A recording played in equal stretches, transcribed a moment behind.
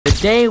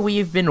day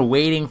we've been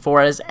waiting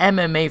for as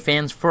MMA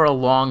fans for a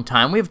long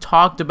time. We've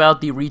talked about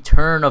the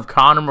return of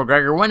Conor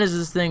McGregor. When is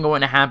this thing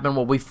going to happen?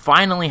 Well, we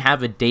finally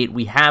have a date,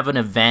 we have an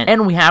event,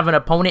 and we have an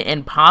opponent,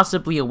 and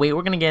possibly a weight.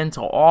 We're going to get into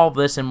all of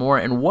this and more.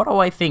 And what do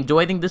I think? Do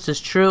I think this is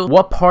true?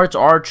 What parts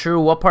are true?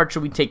 What parts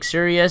should we take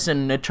serious?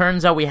 And it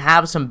turns out we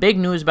have some big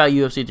news about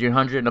UFC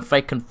 300 and a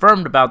fight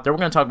confirmed about there. We're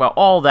going to talk about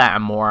all that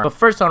and more. But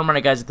first, I want to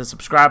remind you guys, hit the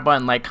subscribe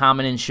button, like,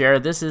 comment, and share.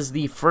 This is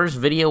the first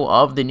video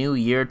of the new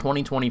year,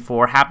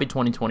 2024. Happy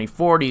 2024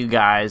 to you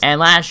guys.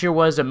 And last year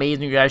was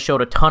amazing. You guys showed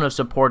a ton of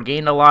support,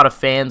 gained a lot of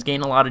fans,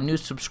 gained a lot of new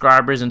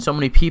subscribers, and so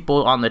many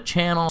people on the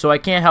channel. So I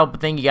can't help but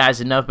thank you guys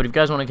enough. But if you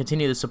guys want to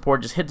continue the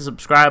support, just hit the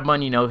subscribe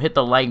button, hit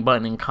the like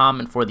button, and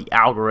comment for the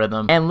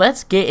algorithm. And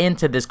let's get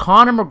into this.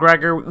 Conor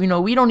McGregor,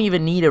 we don't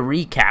even need a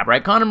recap,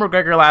 right? Conor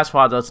McGregor last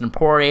fought Dustin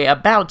Poirier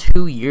about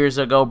 2 years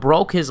ago,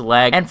 broke his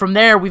leg, and from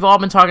there, we've all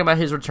been talking about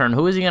his return.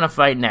 Who is he going to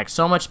fight next?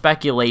 So much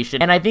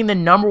speculation, and I think the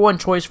number one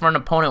choice for an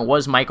opponent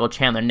was Michael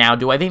Chandler. Now,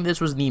 do I think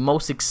this was the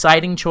most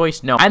exciting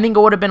choice? No. I think it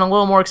would have been a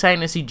little more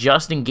exciting to see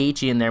Justin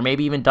Gaethje in there,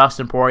 maybe even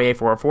Dustin Poirier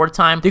for a fourth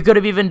time. They could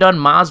have even done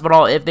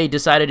Masvidal if they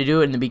decided to do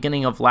it in the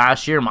beginning of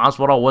last year.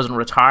 Masvidal wasn't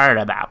retired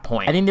at that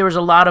point. I think there was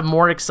a lot of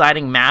more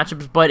exciting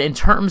matchups, but in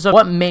terms of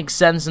what makes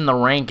sense in the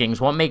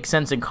rankings, what makes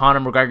sense in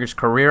Conor McGregor's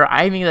career,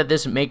 I think that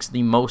this makes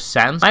the most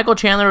sense. Michael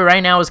Chandler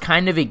right now is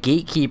kind of a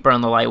gatekeeper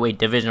in the lightweight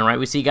division, right?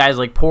 We see guys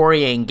like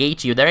Poirier and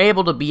Gaethje, they're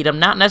able to beat him,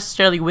 not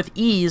necessarily with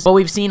ease, but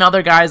we've seen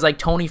other guys like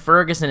Tony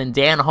Ferguson and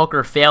Dan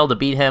Hooker fail to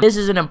beat him. This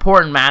is an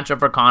important matchup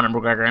for Conor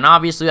McGregor, and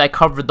obviously I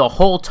covered the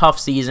whole tough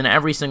season.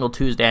 Every single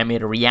Tuesday I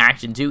made a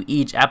reaction to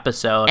each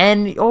episode,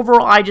 and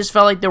overall I just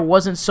felt like there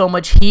wasn't so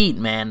much heat,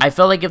 man. I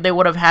felt like if they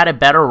would have had a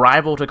better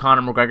rival to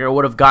Conor McGregor, it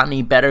would have gotten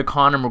a better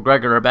Conor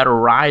McGregor, a better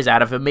rise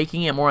out of it,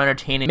 making it more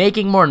entertaining,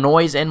 making more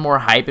noise and more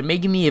hype, and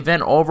making the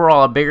event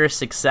overall a bigger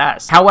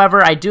success.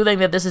 However, I do think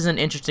that this is an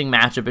interesting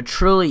matchup. It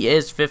truly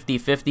is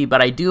 50-50,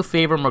 but I do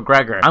favor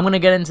McGregor. I'm going to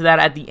get into that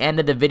at the end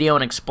of the video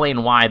and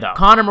explain why, though.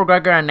 Conor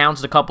McGregor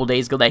announced a couple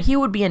days ago that he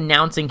would be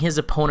announcing his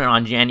opponent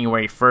on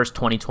January 1st,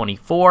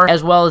 2024,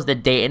 as well as the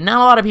date, and not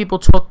a lot of people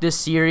took this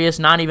serious,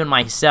 not even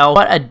myself,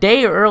 but a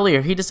day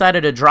earlier, he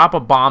decided to drop a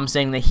bomb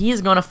saying that he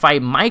is going to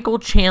fight Michael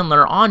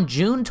Chandler on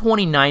June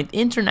 29th,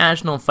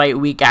 International Fight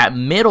Week at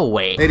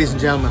middleweight. Ladies and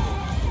gentlemen,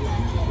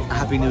 a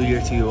happy new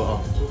year to you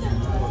all.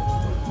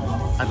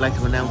 I'd like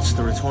to announce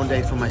the return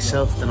date for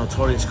myself, the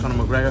Notorious Conor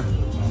McGregor,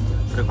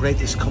 for the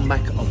greatest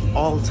comeback of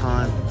all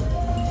time.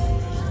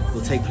 Will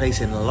take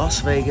place in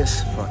Las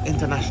Vegas for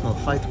International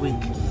Fight Week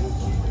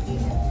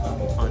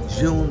on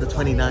June the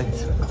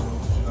 29th.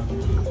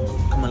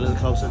 Come a little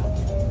closer.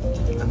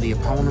 And the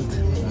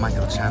opponent,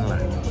 Michael Chandler.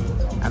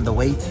 And the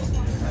weight,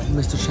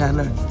 Mr.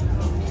 Chandler,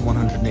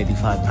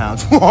 185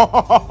 pounds.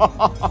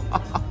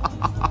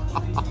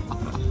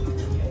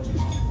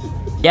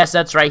 Yes,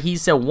 that's right. He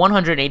said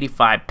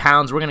 185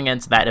 pounds. We're going to get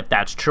into that if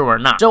that's true or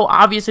not. So,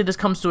 obviously, this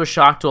comes to a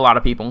shock to a lot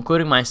of people,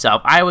 including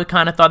myself. I would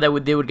kind of thought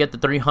that they would get the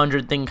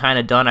 300 thing kind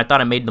of done. I thought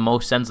it made the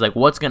most sense, like,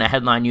 what's going to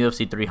headline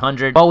UFC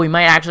 300? Well, we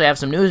might actually have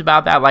some news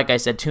about that. Like I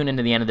said, tune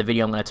into the end of the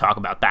video. I'm going to talk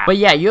about that. But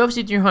yeah,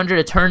 UFC 300,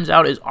 it turns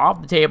out, is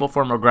off the table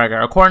for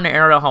McGregor. According to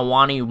Ariel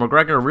Helwani,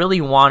 McGregor really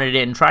wanted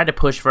it and tried to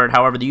push for it.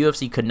 However, the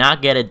UFC could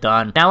not get it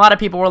done. Now, a lot of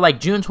people were like,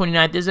 June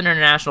 29th is an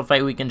International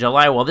Fight Week in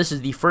July. Well, this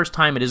is the first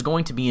time it is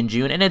going to be in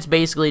June, and it's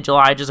basically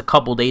July, just a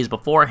couple days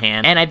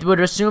beforehand, and I would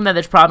assume that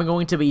there's probably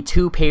going to be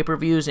 2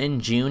 pay-per-views in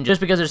June, just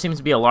because there seems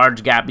to be a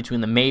large gap between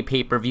the May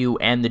pay-per-view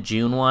and the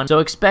June one, so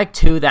expect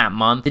 2 that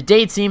month. The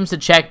date seems to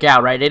check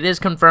out, right? It is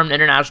confirmed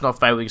International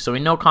Fight Week, so we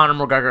know Conor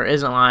McGregor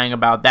isn't lying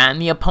about that, and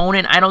the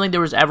opponent, I don't think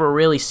there was ever a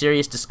really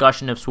serious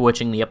discussion of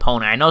switching the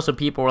opponent. I know some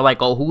people were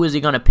like, oh, who is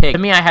he going to pick? To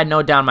me, I had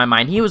no doubt in my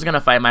mind he was going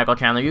to fight Michael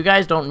Chandler. You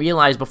guys don't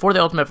realize, before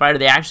the Ultimate Fighter,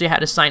 they actually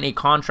had to sign a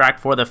contract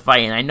for the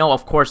fight, and I know,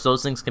 of course,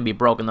 those things can be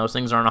broken, those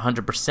things aren't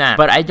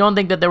 100%, but I don't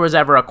think that there was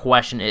ever a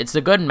question. It's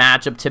a good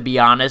matchup, to be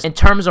honest. In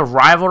terms of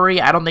rivalry,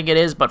 I don't think it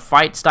is, but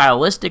fight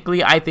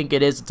stylistically, I think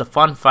it is. It's a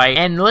fun fight.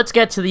 And let's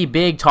get to the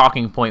big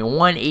talking point,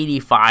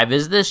 185.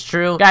 Is this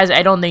true? Guys,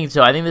 I don't think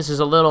so. I think this is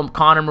a little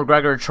Conor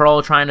McGregor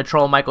troll, trying to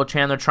troll Michael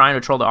Chandler, trying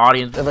to troll the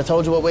audience. If I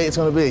told you what weight it's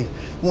going to be,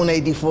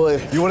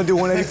 185. You want to do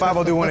 185?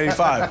 I'll do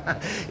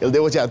 185. You'll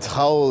do what you're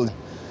told.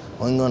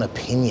 I'm going to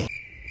pin you.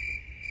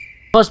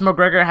 Plus,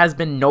 McGregor has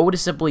been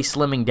noticeably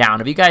slimming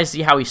down. If you guys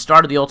see how he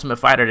started the Ultimate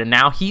Fighter to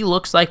now, he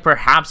looks like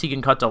perhaps he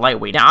can cut to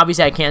lightweight. Now,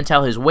 obviously, I can't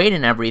tell his weight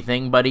and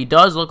everything, but he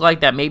does look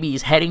like that maybe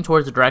he's heading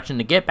towards the direction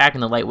to get back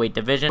in the lightweight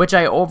division, which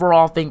I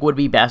overall think would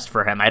be best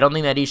for him. I don't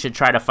think that he should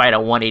try to fight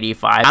at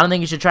 185. I don't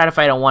think he should try to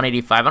fight at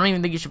 185. I don't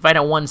even think he should fight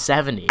at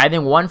 170. I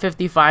think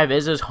 155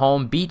 is his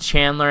home. Beat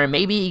Chandler, and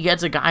maybe he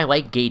gets a guy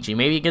like Gaethje.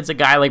 Maybe he gets a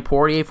guy like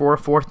Poirier for a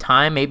 4th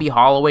time. Maybe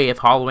Holloway, if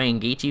Holloway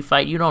and Gaethje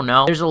fight. You don't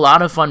know. There's a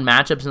lot of fun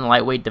matchups in the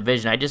lightweight division.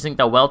 division. I just think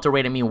that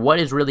welterweight, I mean, what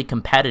is really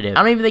competitive?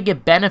 I don't even think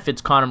it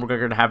benefits Conor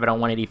McGregor to have it on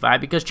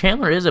 185 because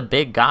Chandler is a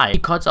big guy. He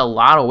cuts a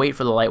lot of weight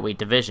for the lightweight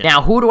division.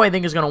 Now, who do I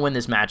think is going to win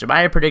this matchup?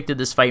 I have predicted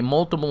this fight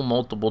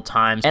multiple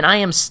times, and I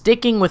am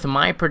sticking with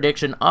my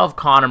prediction of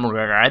Conor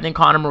McGregor. I think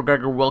Conor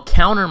McGregor will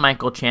counter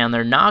Michael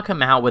Chandler, knock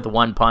him out with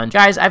one punch.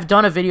 Guys, I've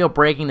done a video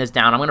breaking this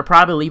down. I'm going to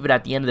probably leave it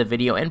at the end of the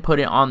video and put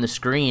it on the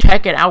screen.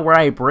 Check it out where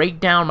I break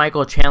down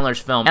Michael Chandler's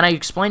film, and I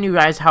explain to you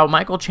guys how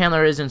Michael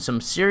Chandler is in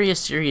some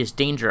serious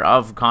danger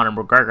of Conor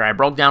McGregor. I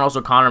broke down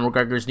also Conor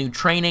McGregor's new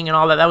training and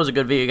all that. That was a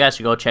good video. You guys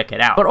should go check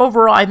it out. But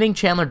overall, I think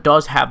Chandler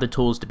does have the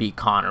tools to beat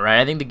Conor, right?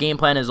 I think the game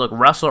plan is, look,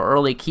 wrestle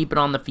early, keep it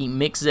on the feet,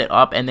 mix it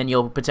up, and then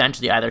you'll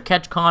potentially either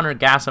catch Conor,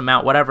 gas him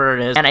out, whatever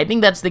it is. And I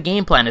think that's the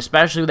game plan,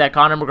 especially that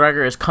Conor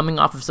McGregor is coming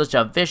off of such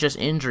a vicious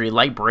injury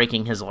like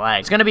breaking his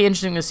leg. It's going to be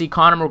interesting to see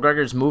Conor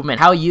McGregor's movement.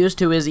 How used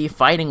to is he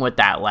fighting with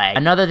that leg?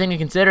 Another thing to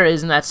consider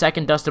is in that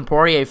second Dustin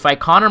Poirier fight,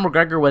 Conor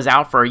McGregor was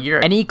out for a year,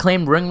 and he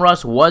claimed ring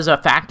rust was a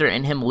factor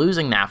in him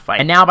losing that fight.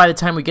 And now by the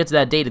time we get to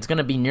that date, it's going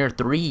to be near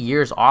 3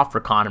 years off for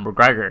Conor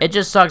McGregor. It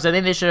just sucks. I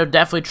think they should have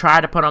definitely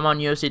tried to put him on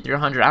UFC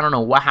 300. I don't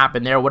know what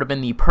happened there. It would have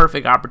been the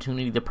perfect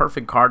opportunity, the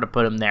perfect card to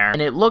put him there.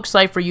 And it looks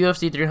like for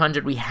UFC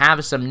 300, we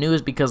have some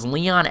news because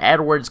Leon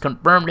Edwards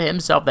confirmed to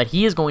himself that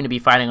he is going to be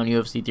fighting on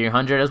UFC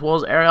 300, as well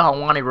as Ariel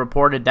Helwani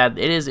reported that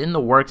it is in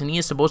the works and he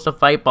is supposed to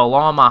fight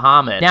Belal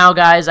Muhammad. Now,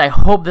 guys, I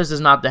hope this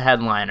is not the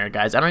headliner,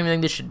 guys. I don't even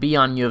think this should be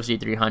on UFC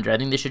 300. I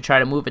think they should try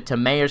to move it to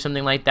May or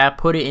something like that,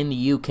 put it in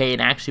the UK,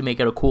 and actually make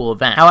it a cool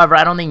event. However,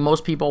 I don't think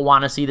most people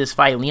want to see this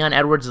fight. Leon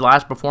Edwards'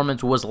 last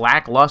performance was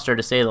lackluster,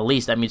 to say the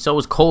least. I mean, so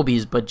was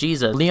Colby's, but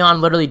Jesus.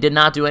 Leon literally did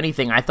not do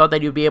anything. I thought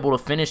that he'd be able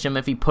to finish him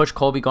if he pushed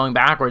Colby going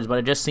backwards, but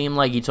it just seemed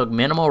like he took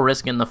minimal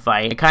risk in the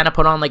fight. It kind of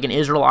put on like an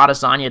Israel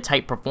Adesanya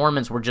type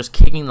performance where just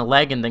kicking the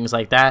leg and things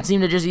like that. It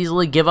seemed to just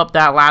easily give up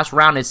that last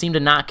round. It seemed to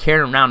not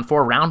care in round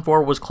 4. Round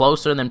 4 was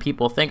closer than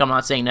people think. I'm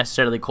not saying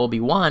necessarily Colby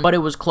won, but it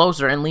was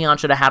closer, and Leon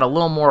should have had a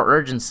little more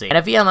urgency. And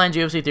if he headlines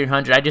UFC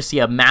 300, I just see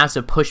a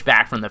massive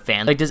pushback from the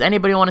fans. Like, does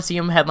anybody want to see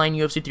him headline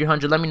UFC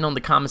 300? Let me know in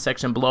the comment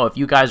section below if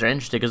you guys are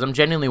interested, because I'm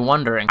genuinely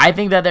wondering. I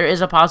think that there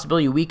is a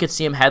possibility we could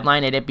see him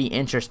headline and it'd be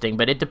interesting,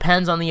 but it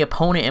depends on the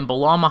opponent, and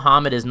Belal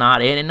Muhammad is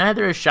not in, and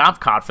neither is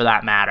Shavkat for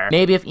that matter.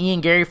 Maybe if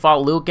Ian Gary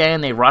fought Luke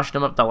and they rushed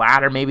him up the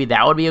ladder, maybe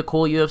that would be a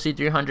cool UFC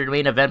 300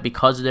 main event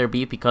because of their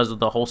beef, because of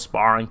the whole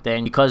sparring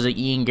thing, because of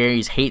Ian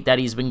Gary's hate that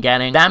he's been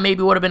getting. That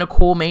maybe would have been a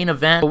cool main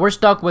event, but we're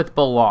stuck with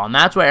Belal, and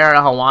that's what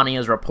Ariel Helwani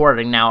is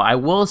reporting. Now, I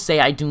will say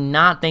I do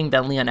not think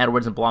that Leon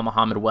Edwards and Belal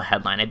Muhammad will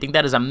headline. I think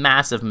that is a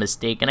massive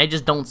mistake, and I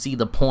just don't see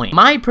the point.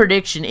 My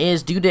prediction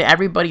is, due to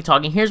everybody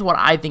talking, here's what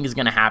I think is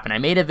going to happen. I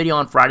made a video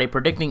on Friday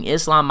predicting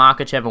Islam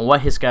Makhachev and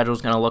what his schedule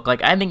is going to look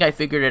like. I think I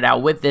figured it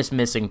out with this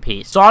missing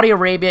piece. Saudi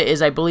Arabia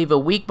is, I believe, a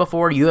week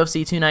before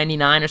UFC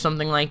 299 or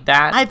something like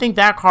that. I think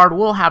that card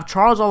will have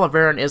Charles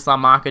Oliveira and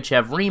Islam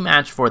Makhachev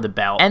rematch for the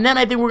belt. And then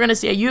I think we're going to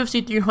see a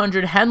UFC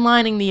 300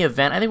 headlining the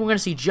event. I think we're going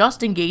to see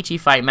Justin Gaethje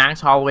fight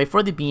Max Holloway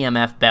for the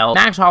BMF belt.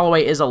 Max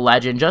Holloway is a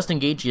legend. Justin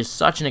Gaethje is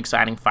such an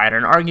exciting fighter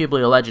and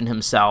arguably a legend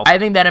himself. I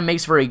think that it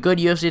makes for a good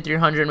UFC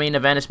 300 main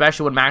event,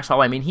 especially with Max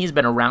Holloway. I mean, he's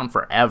been around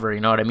forever, you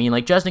know what I mean?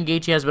 Like, Justin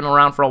Gaethje has been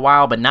around for a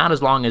while, but not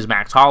as long as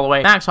Max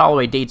Holloway. Max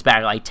Holloway dates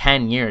back like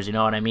 10 years, you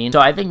know what I mean? So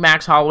I think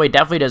Max Holloway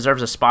definitely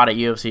deserves a spot at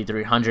UFC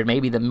 300,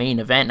 maybe the main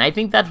event, and I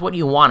think that's what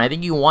you want. I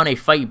think you want a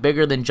fight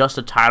bigger than just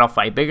a title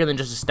fight, bigger than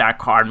just a stacked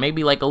card,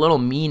 maybe like a little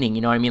meaning,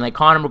 you know what I mean? Like,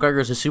 Conor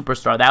McGregor is a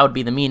superstar, that would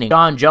be the meaning.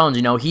 John Jones,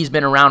 you know, he's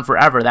been around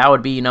forever, that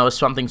would be, you know,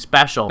 something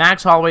special.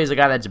 Max Holloway is a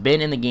guy that's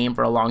been in the game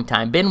for a long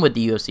time, been with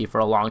the UFC for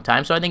a long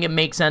time, so I think it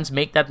makes sense,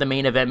 make that the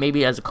main event,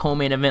 maybe as a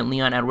co-main event,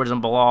 Leon Edwards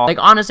and Belal. Like,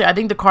 honestly, I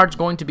think the card's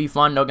going to be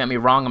fun, don't get me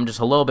wrong. I'm just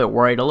a little bit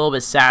worried, a little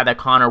bit sad that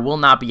Conor will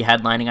not be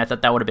headlining. I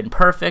thought that would have been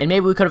perfect, and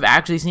maybe we could have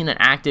actually seen an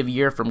active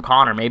year from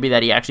Conor, maybe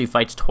that he actually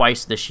fights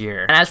twice this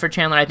year. And as for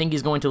Chandler, I think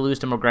he's going to lose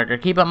to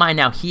McGregor. Keep in mind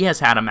now, he has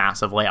had a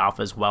massive layoff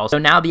as well, so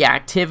now the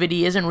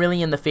activity isn't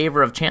really in the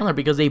favor of Chandler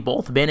because they've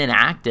both been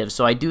inactive,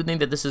 so I do think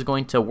that this is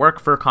going to work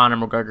for Conor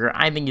McGregor.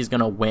 I think he's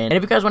going to win. And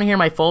if you guys want to hear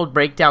my full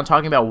breakdown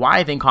talking about why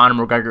I think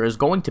Conor McGregor is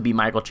going to be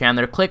Michael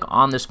Chandler, click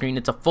on the screen.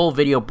 It's a full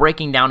video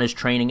breaking down his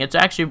training. It's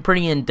actually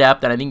pretty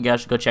in-depth, and I think you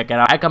guys should go check it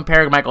out. I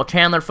compare Michael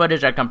Chandler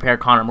footage, I compare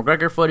Conor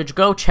McGregor footage.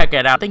 Go check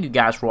it out. Thank you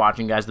guys for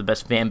watching, guys. The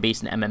best fan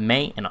base in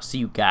MMA, and I'll see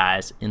you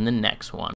guys in the next one.